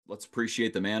let's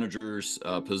appreciate the manager's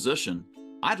position.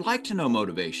 I'd like to know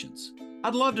motivations.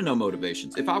 I'd love to know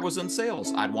motivations. If I was in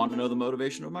sales, I'd want to know the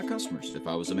motivation of my customers. If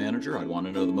I was a manager, I'd want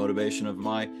to know the motivation of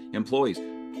my employees.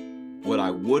 What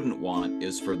I wouldn't want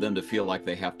is for them to feel like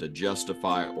they have to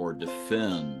justify or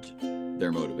defend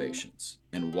their motivations.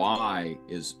 And why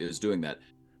is doing that?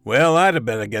 Well, I'd have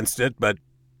been against it, but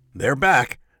they're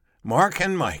back. Mark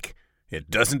and Mike. It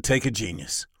doesn't take a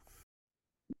genius.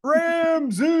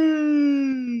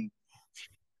 Ramsey!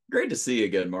 Great to see you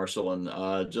again, Marshall.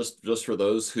 And just for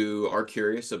those who are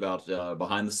curious about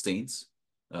behind the scenes,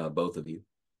 both of you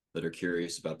that are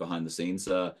curious about behind the scenes,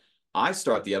 I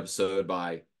start the episode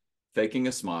by faking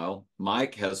a smile.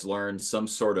 Mike has learned some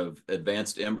sort of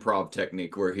advanced improv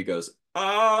technique where he goes,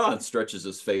 ah, and stretches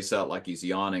his face out like he's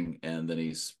yawning, and then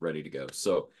he's ready to go.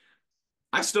 So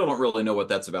I still don't really know what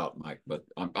that's about, Mike, but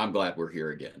I'm glad we're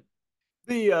here again.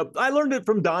 I learned it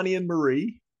from Donnie and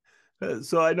Marie.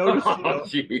 So I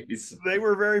noticed they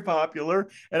were very popular.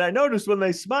 And I noticed when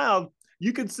they smiled,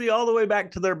 you could see all the way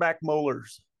back to their back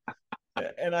molars.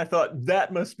 And I thought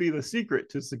that must be the secret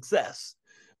to success.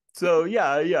 So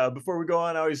yeah. Before we go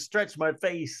on, I always stretch my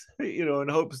face, in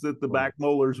hopes that the back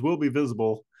molars will be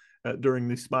visible during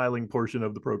the smiling portion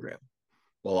of the program.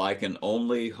 Well, I can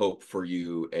only hope for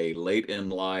you a late in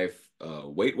life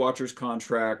Weight Watchers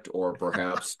contract or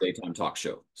perhaps daytime talk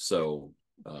show. So,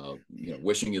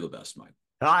 wishing you the best, Mike.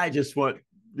 I just want,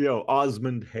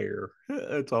 Osmond hair.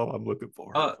 That's all I'm looking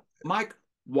for. Mike,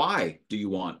 why do you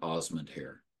want Osmond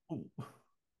hair?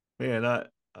 Man, I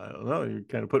don't know. You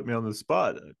kind of put me on the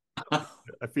spot.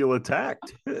 I feel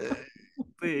attacked.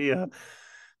 The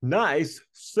nice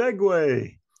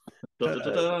segue.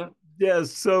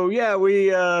 Yes. So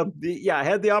we I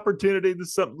had the opportunity. This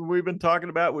is something we've been talking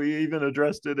about. We even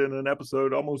addressed it in an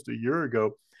episode almost a year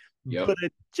ago. Yep. But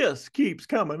it just keeps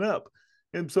coming up.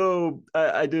 And so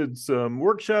I did some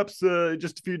workshops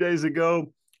just a few days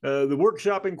ago. The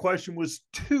workshop in question was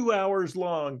 2 hours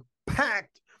long,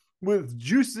 packed with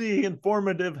juicy,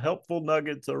 informative, helpful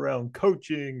nuggets around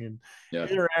coaching and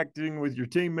interacting with your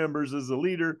team members as a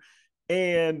leader.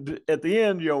 And at the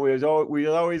end, we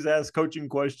always ask coaching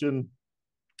question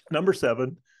number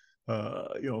 7,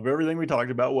 of everything we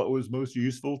talked about, what was most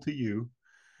useful to you?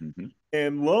 Mm-hmm.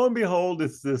 And lo and behold,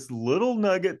 it's this little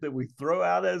nugget that we throw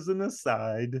out as an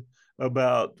aside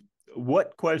about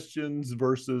what questions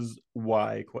versus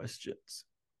why questions.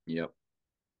 Yep.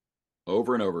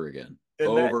 Over and over again.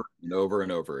 Over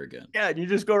and over again. Yeah. And you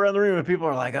just go around the room and people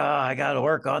are like, oh, I got to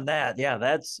work on that. Yeah.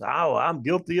 I'm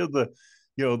guilty of the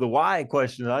why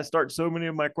question. I start so many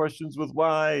of my questions with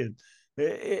why.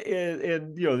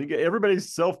 And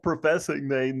everybody's self-professing.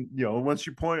 They, once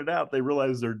you point it out, they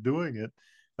realize they're doing it.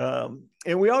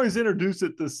 And we always introduce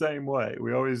it the same way.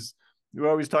 We always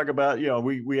talk about,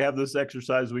 we have this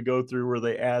exercise we go through where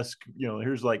they ask,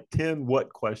 here's like 10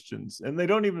 what questions, and they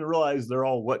don't even realize they're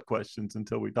all what questions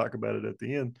until we talk about it at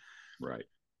the end. Right.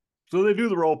 So they do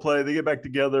the role play, they get back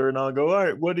together, and I'll go, all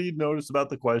right, what do you notice about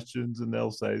the questions? And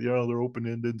they'll say, they're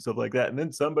open-ended and stuff like that. And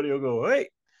then somebody will go, hey,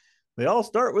 they all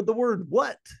start with the word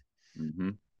what? Mm-hmm.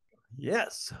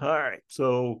 Yes. All right.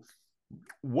 So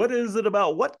what is it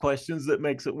about what questions that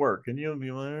makes it work? And you'll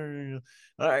be like,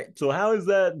 all right, so how is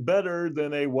that better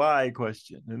than a why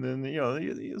question? And then,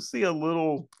 you see a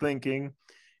little thinking,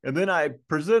 and then I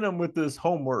present them with this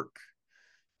homework.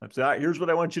 I say, all right, here's what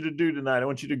I want you to do tonight. I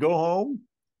want you to go home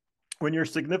when your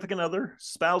significant other,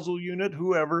 spousal unit,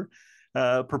 whoever,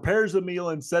 prepares a meal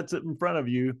and sets it in front of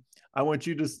you. I want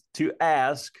you to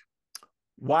ask,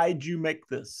 why'd you make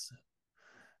this?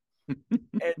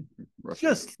 And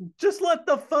just let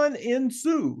the fun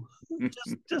ensue.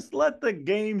 just let the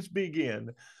games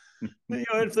begin.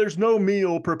 If there's no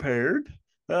meal prepared,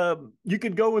 you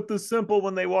could go with the simple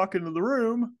when they walk into the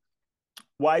room.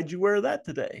 Why'd you wear that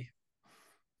today?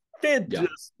 And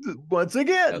just once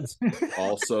again, that's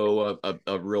also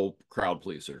a real crowd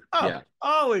pleaser.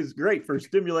 Always great for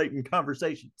stimulating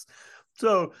conversations.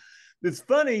 So it's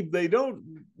funny, I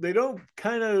don't know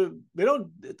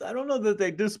that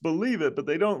they disbelieve it, but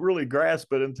they don't really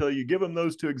grasp it until you give them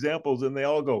those 2 examples and they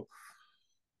all go,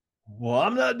 well,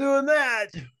 I'm not doing that.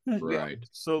 Right.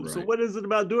 So what is it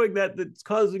about doing that that's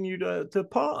causing you to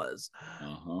pause?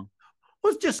 Uh-huh.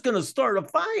 Well, it's just going to start a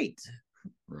fight.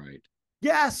 Right.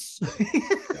 Yes.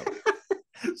 Yep.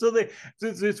 So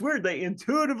it's weird. They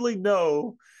intuitively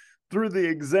know through the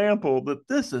example that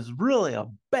this is really a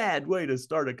bad way to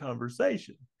start a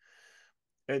conversation.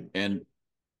 And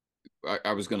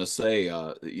I was going to say,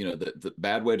 the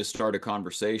bad way to start a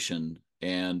conversation,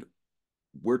 and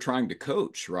we're trying to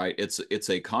coach, right? It's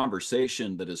a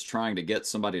conversation that is trying to get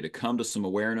somebody to come to some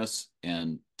awareness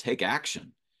and take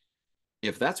action.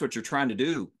 if that's what you're trying to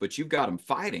do, but you've got them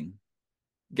fighting,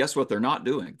 guess what they're not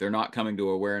doing? They're not coming to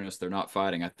awareness. They're not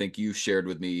fighting. I think you shared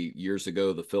with me years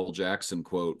ago the Phil Jackson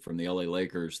quote from the LA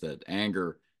Lakers that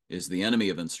anger is the enemy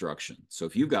of instruction. So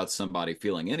if you've got somebody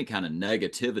feeling any kind of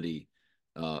negativity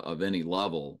of any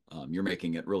level, you're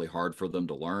making it really hard for them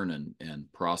to learn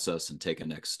and process and take a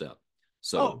next step.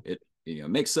 So it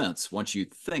makes sense once you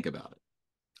think about it.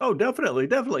 Oh, definitely,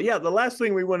 definitely. Yeah, the last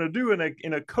thing we want to do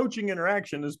in a coaching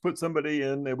interaction is put somebody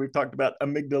in. We've talked about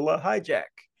amygdala hijack.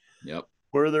 Yep.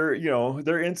 Where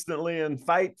they're instantly in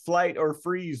fight, flight, or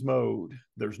freeze mode.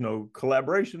 There's no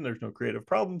collaboration. There's no creative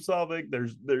problem solving.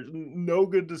 There's no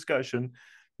good discussion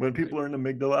when people are in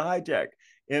amygdala hijack.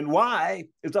 And why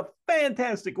is a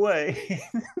fantastic way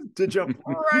to jump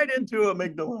right into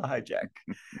amygdala hijack.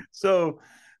 So,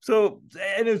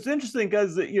 and it's interesting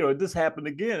because this happened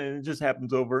again, and it just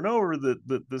happens over and over.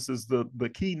 That this is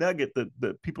the key nugget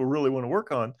that people really want to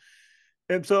work on.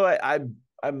 And so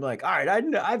I'm like, all right,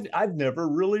 I've never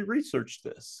really researched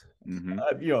this. Mm-hmm.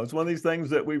 It's one of these things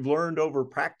that we've learned over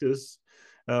practice,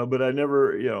 but I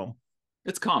never,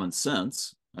 it's common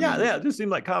sense. Yeah, it just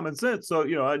seemed like common sense. So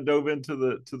I dove into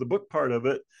the book part of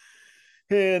it,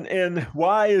 and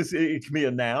why is it can be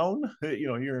a noun.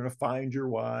 You're going to find your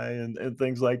why and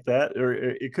things like that, or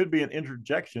it could be an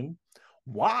interjection.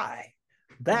 Why?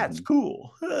 That's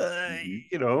cool.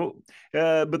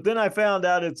 But then I found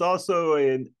out it's also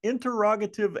an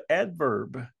interrogative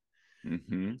adverb.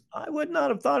 I would not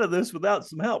have thought of this without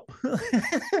some help.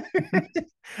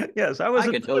 Yes, I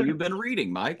can tell you've been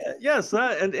reading, Mike. Yes,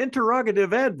 an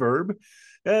interrogative adverb.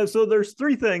 So there's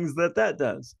three things that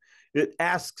does. It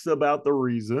asks about the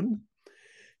reason,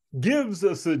 gives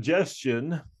a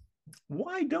suggestion,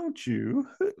 why don't you?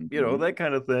 That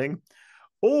kind of thing.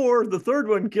 Or the third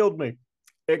one killed me.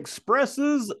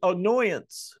 Expresses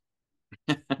annoyance.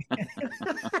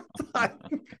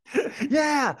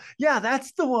 yeah,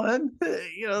 that's the one.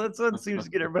 That's one seems to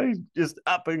get everybody just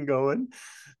up and going.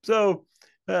 So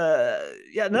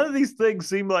none of these things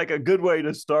seem like a good way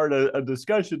to start a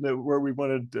discussion where we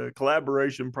wanted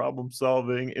collaboration, problem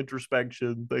solving,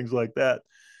 introspection, things like that.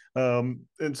 And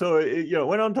so it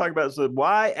went on to talk about, so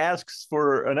why asks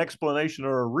for an explanation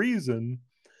or a reason.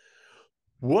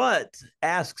 What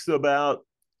asks about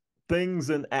things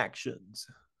and actions.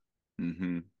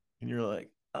 And you're like,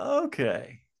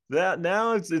 okay, that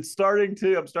now I'm starting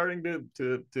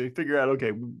to figure out,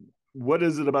 okay, what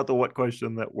is it about the what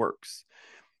question that works?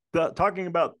 Talking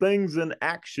about things and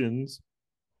actions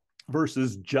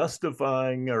versus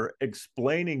justifying or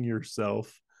explaining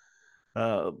yourself.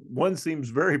 One seems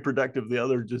very productive. The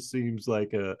other just seems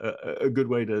like a good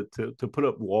way to put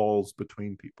up walls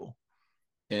between people.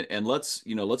 And let's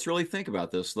really think about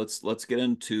this. Let's get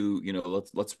into,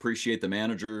 let's appreciate the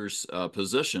manager's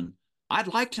position.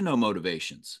 I'd like to know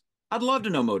motivations. I'd love to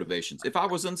know motivations. If I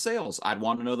was in sales, I'd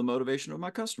want to know the motivation of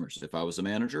my customers. If I was a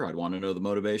manager, I'd want to know the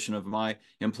motivation of my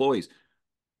employees.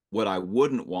 What I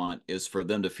wouldn't want is for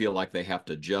them to feel like they have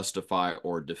to justify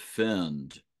or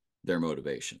defend their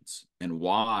motivations. And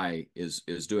why is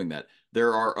doing that.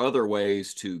 There are other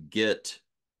ways to get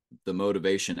the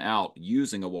motivation out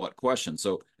using a what question.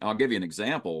 So I'll give you an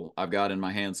example. I've got in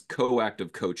my hands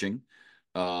Coactive Coaching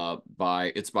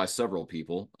by several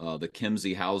people, the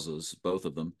Kimsey Houses, both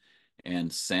of them,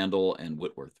 and Sandel and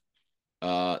Whitworth.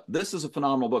 This is a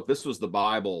phenomenal book. This was the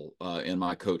Bible in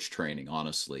my coach training,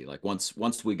 honestly. Like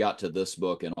once we got to this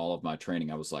book in all of my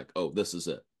training, I was like, oh, this is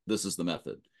it. This is the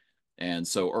method. And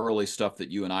so early stuff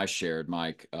that you and I shared,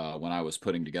 Mike, when I was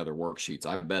putting together worksheets,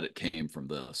 I bet it came from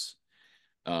this.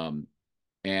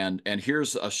 And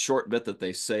here's a short bit that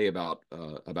they say about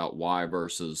why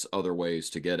versus other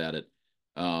ways to get at it.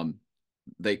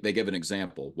 They give an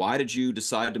example. Why did you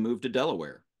decide to move to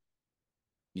Delaware?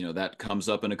 That comes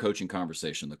up in a coaching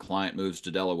conversation. The client moves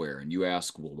to Delaware and you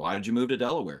ask, well, why did you move to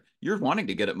Delaware? You're wanting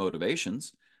to get at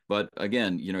motivations, but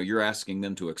again, you're asking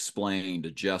them to explain,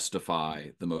 to justify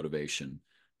the motivation,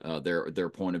 their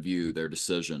point of view, their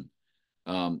decision.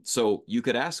 So you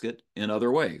could ask it in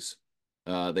other ways.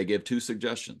 They give two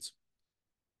suggestions.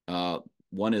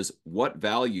 One is, what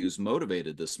values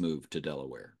motivated this move to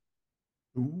Delaware?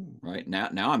 Ooh. Right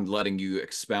now I'm letting you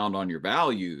expound on your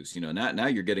values. Now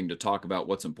you're getting to talk about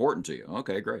what's important to you.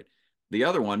 Okay, great. The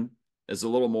other one is a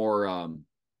little more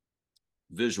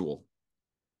visual.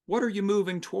 What are you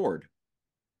moving toward?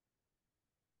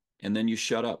 And then you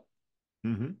shut up.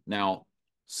 Now,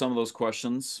 some of those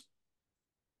questions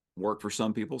work for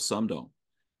some people, some don't.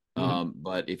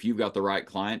 But if you've got the right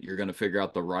client, you're going to figure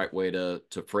out the right way to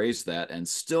phrase that and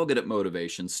still get at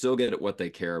motivation, still get at what they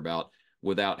care about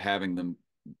without having them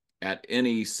at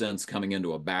any sense coming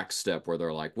into a back step where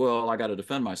they're like, well, I got to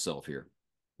defend myself here.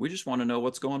 We just want to know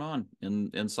what's going on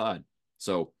inside.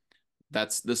 So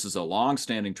this is a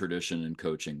long-standing tradition in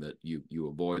coaching that you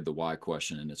avoid the why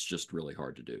question, and it's just really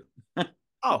hard to do.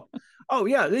 Oh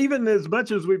yeah. Even as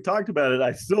much as we've talked about it,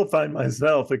 I still find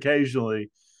myself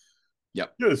occasionally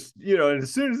Yep. just, and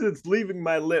as soon as it's leaving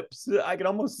my lips, I can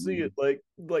almost see it like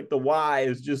the why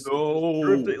is just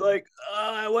drifting, like,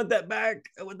 oh, I want that back.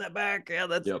 I want that back.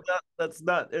 Yeah, Yep. that's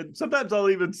not. And sometimes I'll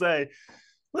even say,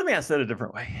 let me ask that a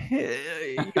different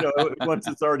way. Once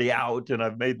it's already out and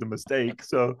I've made the mistake.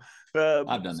 So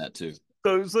I've done that too.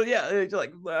 So yeah, it's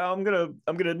like, well, I'm gonna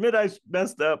admit I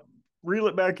messed up, reel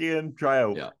it back in, try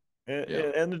over. Yeah.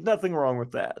 And there's nothing wrong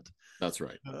with that. That's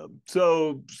right.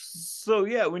 So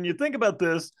yeah, when you think about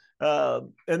this,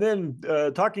 and then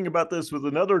talking about this with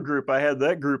another group, I had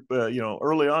that group,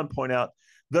 early on point out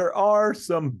there are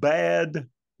some bad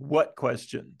what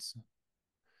questions.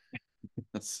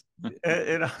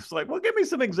 And I was like, well, give me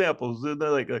some examples. And they're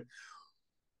like,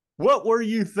 what were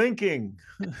you thinking?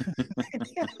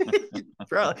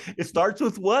 It starts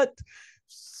with what?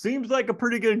 Seems like a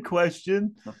pretty good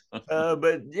question,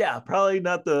 but yeah, probably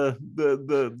not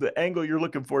the angle you're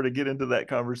looking for to get into that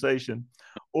conversation.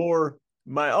 Or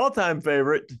my all-time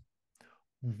favorite,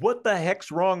 what the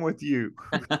heck's wrong with you?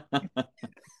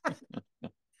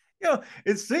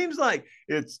 It seems like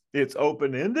it's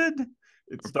open-ended.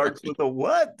 It starts with a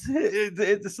what?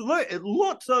 It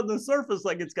looks on the surface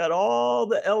like it's got all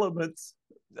the elements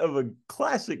of a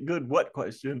classic good what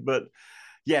question, but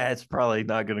yeah, it's probably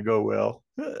not going to go well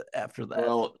after that.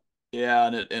 Well, yeah,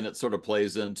 and it sort of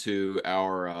plays into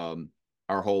our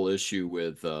whole issue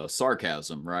with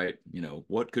sarcasm, right?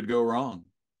 What could go wrong?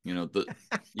 You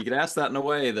could ask that in a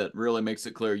way that really makes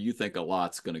it clear you think a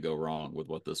lot's going to go wrong with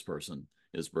what this person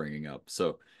is bringing up.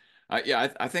 So,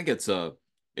 I think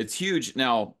it's huge.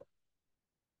 Now,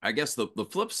 I guess the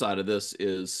flip side of this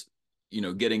is,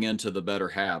 getting into the better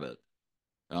habit.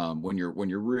 When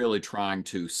you're really trying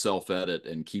to self-edit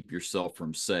and keep yourself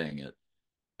from saying it.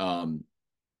 I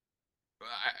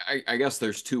guess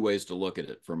there's two ways to look at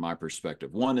it from my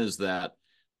perspective. One is that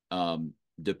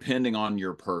depending on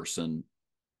your person,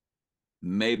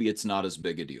 maybe it's not as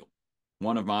big a deal.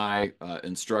 One of my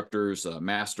instructors, a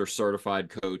master certified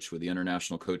coach with the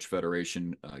International Coach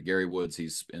Federation, Gary Woods,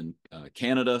 he's in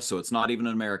Canada, so it's not even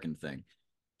an American thing.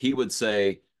 He would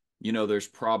say, there's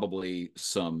probably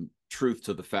some truth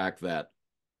to the fact that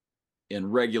in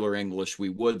regular English, we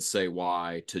would say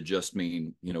why to just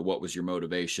mean, what was your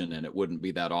motivation? And it wouldn't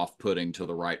be that off-putting to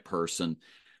the right person.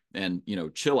 And,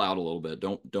 chill out a little bit.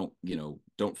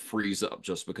 Don't freeze up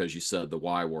just because you said the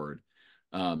why word.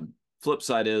 Flip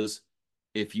side is,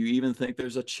 if you even think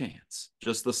there's a chance,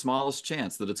 just the smallest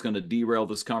chance that it's going to derail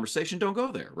this conversation, don't go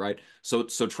there, right? So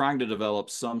trying to develop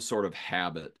some sort of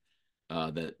habit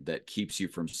that keeps you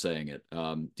from saying it.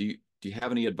 Do you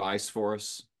have any advice for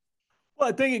us? Well,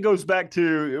 I think it goes back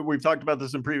to, we've talked about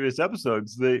this in previous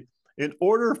episodes. In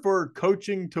order for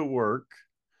coaching to work,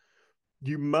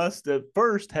 you must at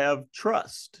first have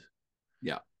trust.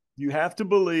 Yeah. You have to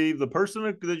believe, the person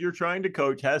that you're trying to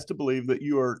coach has to believe that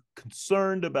you are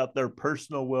concerned about their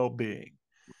personal well-being,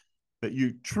 that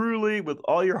you truly, with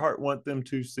all your heart, want them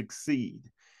to succeed.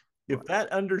 If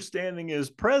that understanding is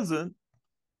present,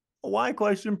 a why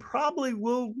question probably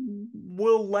will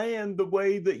land the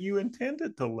way that you intend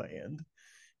it to land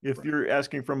if you're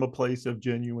asking from a place of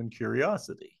genuine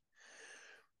curiosity.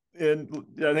 And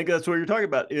I think that's what you're talking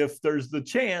about. If there's the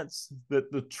chance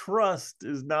that the trust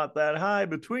is not that high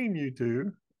between you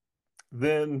two,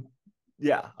 then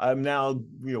yeah, I'm now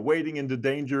wading into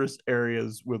dangerous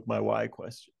areas with my why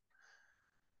question.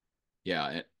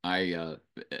 Yeah, I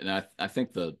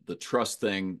think the trust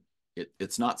thing,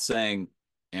 it's not saying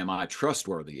am I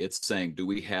trustworthy? It's saying, do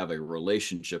we have a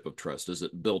relationship of trust? Is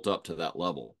it built up to that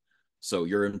level? So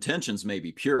your intentions may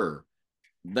be pure.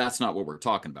 That's not what we're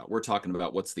talking about. We're talking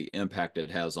about what's the impact it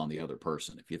has on the other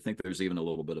person. If you think there's even a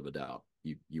little bit of a doubt,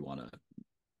 you want to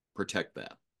protect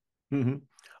that. Mm-hmm.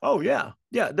 Oh yeah,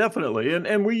 definitely.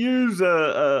 And we use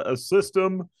a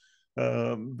system,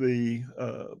 the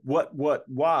what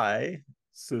why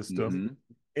system,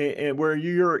 mm-hmm. and where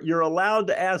you're allowed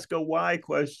to ask a why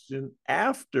question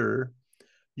after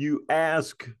you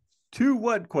ask two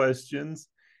what questions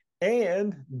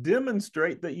and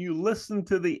demonstrate that you listen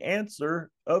to the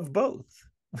answer of both.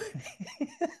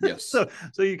 Yes. So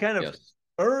you kind of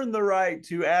earn the right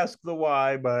to ask the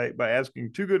why by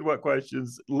asking two good what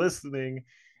questions, listening,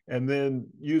 and then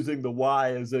using the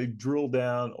why as a drill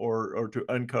down or to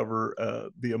uncover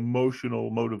the emotional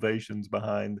motivations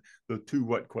behind the two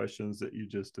what questions that you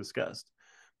just discussed.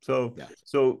 So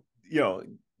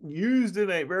used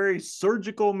in a very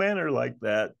surgical manner like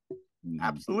that, Mhm.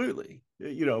 absolutely.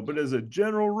 But as a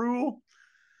general rule,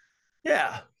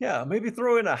 yeah, maybe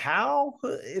throw in a how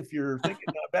if you're thinking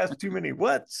not ask too many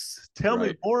what's. Tell me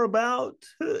Right. more about.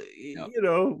 Yep.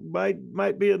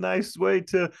 Might be a nice way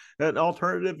to an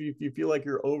alternative if you feel like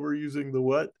you're overusing the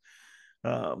what.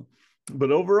 Um,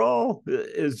 but overall,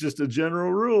 is just a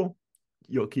general rule.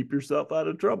 You'll keep yourself out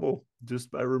of trouble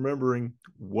just by remembering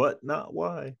what, not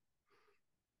why.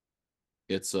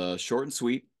 It's short and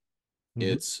sweet. Mhm.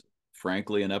 It's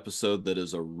frankly an episode that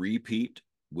is a repeat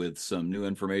with some new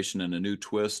information and a new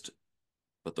twist.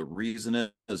 But the reason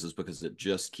is because it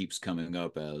just keeps coming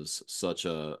up as such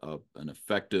an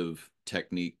effective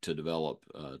technique to develop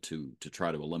to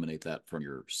try to eliminate that from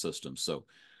your system. So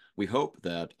we hope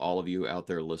that all of you out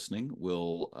there listening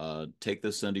will take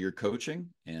this into your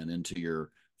coaching and into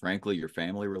frankly, your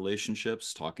family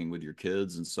relationships, talking with your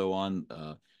kids and so on,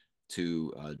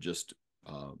 to just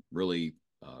really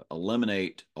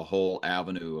eliminate a whole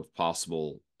avenue of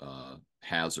possible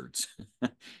hazards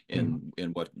in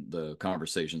what the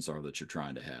conversations are that you're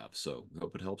trying to have. So we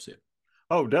hope it helps you.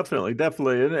 Oh, definitely.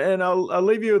 And I'll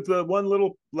leave you with the one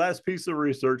little last piece of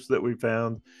research that we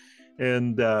found.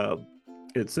 And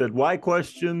it said, why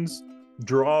questions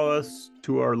draw us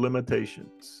to our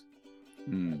limitations?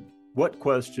 Mm. What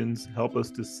questions help us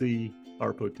to see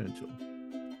our potential?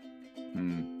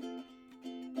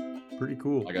 Pretty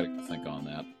cool. I got to think on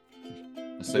that.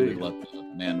 I say we let the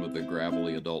man with the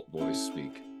gravelly adult voice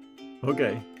speak.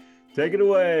 Okay, take it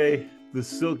away. The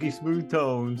silky smooth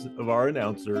tones of our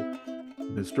announcer,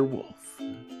 Mr. Wolf.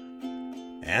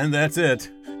 And that's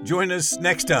it. Join us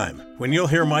next time when you'll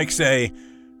hear Mike say,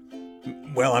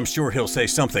 well, I'm sure he'll say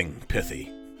something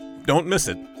pithy. Don't miss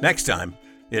it. Next time,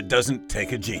 it doesn't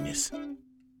take a genius.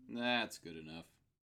 That's good enough.